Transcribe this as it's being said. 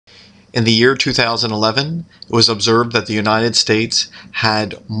In the year 2011, it was observed that the United States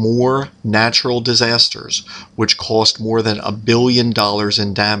had more natural disasters, which cost more than $1 billion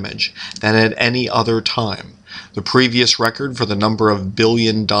in damage, than at any other time. The previous record for the number of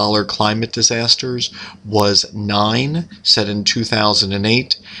billion-dollar climate disasters was 9, set in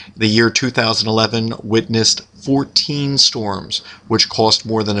 2008. The year 2011 witnessed 14 storms, which cost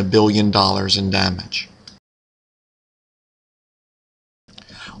more than $1 billion in damage.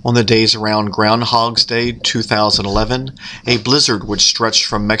 On the days around Groundhog's Day 2011, a blizzard which stretched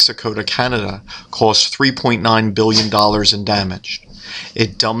from Mexico to Canada cost $3.9 billion in damage.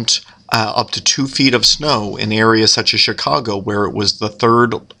 It dumped up to 2 feet of snow in areas such as Chicago, where it was the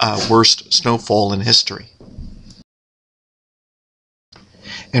third worst snowfall in history.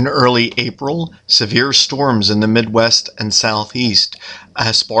 In early April, severe storms in the Midwest and Southeast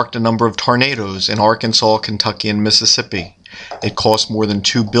sparked a number of tornadoes in Arkansas, Kentucky, and Mississippi. It cost more than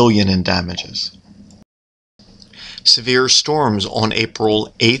 $2 billion in damages. Severe storms on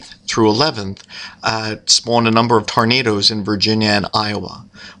April 8th through 11th spawned a number of tornadoes in Virginia and Iowa.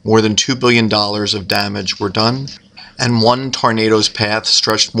 More than $2 billion of damage were done, and one tornado's path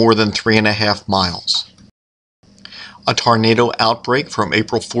stretched more than 3.5 miles. A tornado outbreak from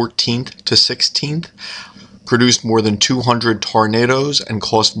April 14th to 16th produced more than 200 tornadoes and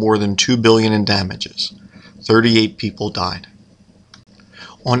cost more than $2 billion in damages. 38 people died.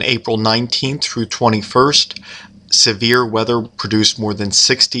 On April 19th through 21st, severe weather produced more than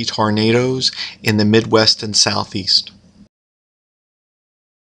 60 tornadoes in the Midwest and Southeast.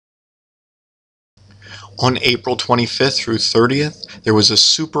 On April 25th through 30th, there was a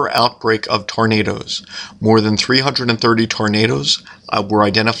super outbreak of tornadoes. More than 330 tornadoes were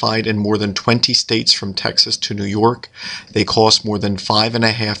identified in more than 20 states from Texas to New York. They cost more than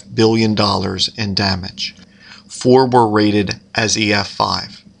 $5.5 billion in damage. 4 were rated as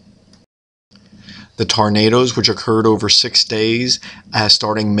EF5. The tornadoes, which occurred over 6 days,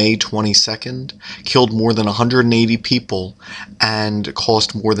 starting May 22nd, killed more than 180 people and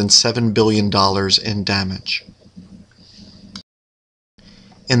cost more than $7 billion in damage.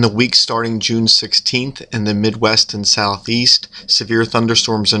 In the week starting June 16th in the Midwest and Southeast, severe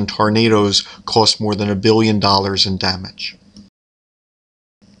thunderstorms and tornadoes cost more than $1 billion in damage.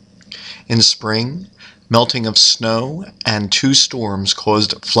 In spring, melting of snow and 2 storms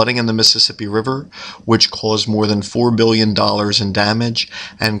caused flooding in the Mississippi River, which caused more than $4 billion in damage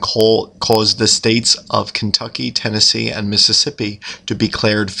and caused the states of Kentucky, Tennessee, and Mississippi to be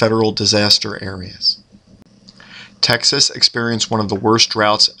declared federal disaster areas. Texas experienced one of the worst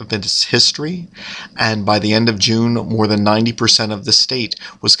droughts of its history, and by the end of June, more than 90% of the state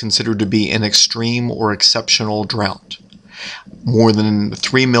was considered to be in extreme or exceptional drought. More than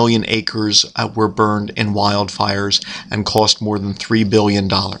 3 million acres were burned in wildfires and cost more than $3 billion.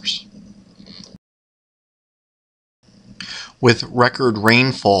 With record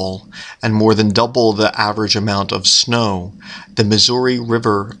rainfall and more than double the average amount of snow, the Missouri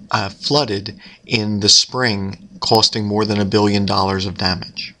River flooded in the spring, costing more than $1 billion of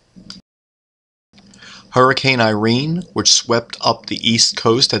damage. Hurricane Irene, which swept up the East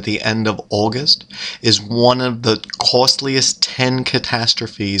Coast at the end of August, is one of the costliest 10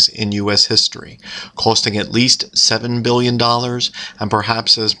 catastrophes in U.S. history, costing at least $7 billion and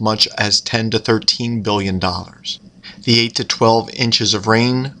perhaps as much as $10 to $13 billion. The 8 to 12 inches of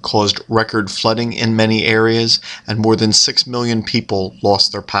rain caused record flooding in many areas, and more than 6 million people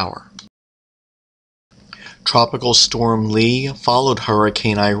lost their power. Tropical Storm Lee followed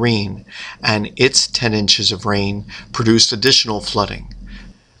Hurricane Irene, and its 10 inches of rain produced additional flooding.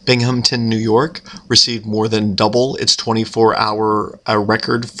 Binghamton, New York, received more than double its 24-hour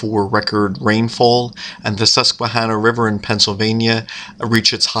record for record rainfall, and the Susquehanna River in Pennsylvania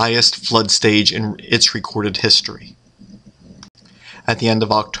reached its highest flood stage in its recorded history. At the end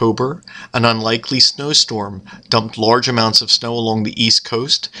of October, an unlikely snowstorm dumped large amounts of snow along the East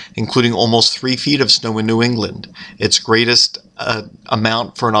Coast, including almost 3 feet of snow in New England, its greatest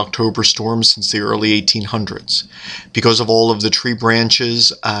amount for an October storm since the early 1800s. Because of all of the tree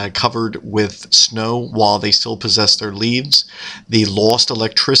branches covered with snow while they still possessed their leaves, the lost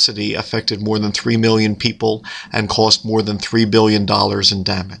electricity affected more than 3 million people and cost more than $3 billion in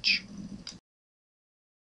damage.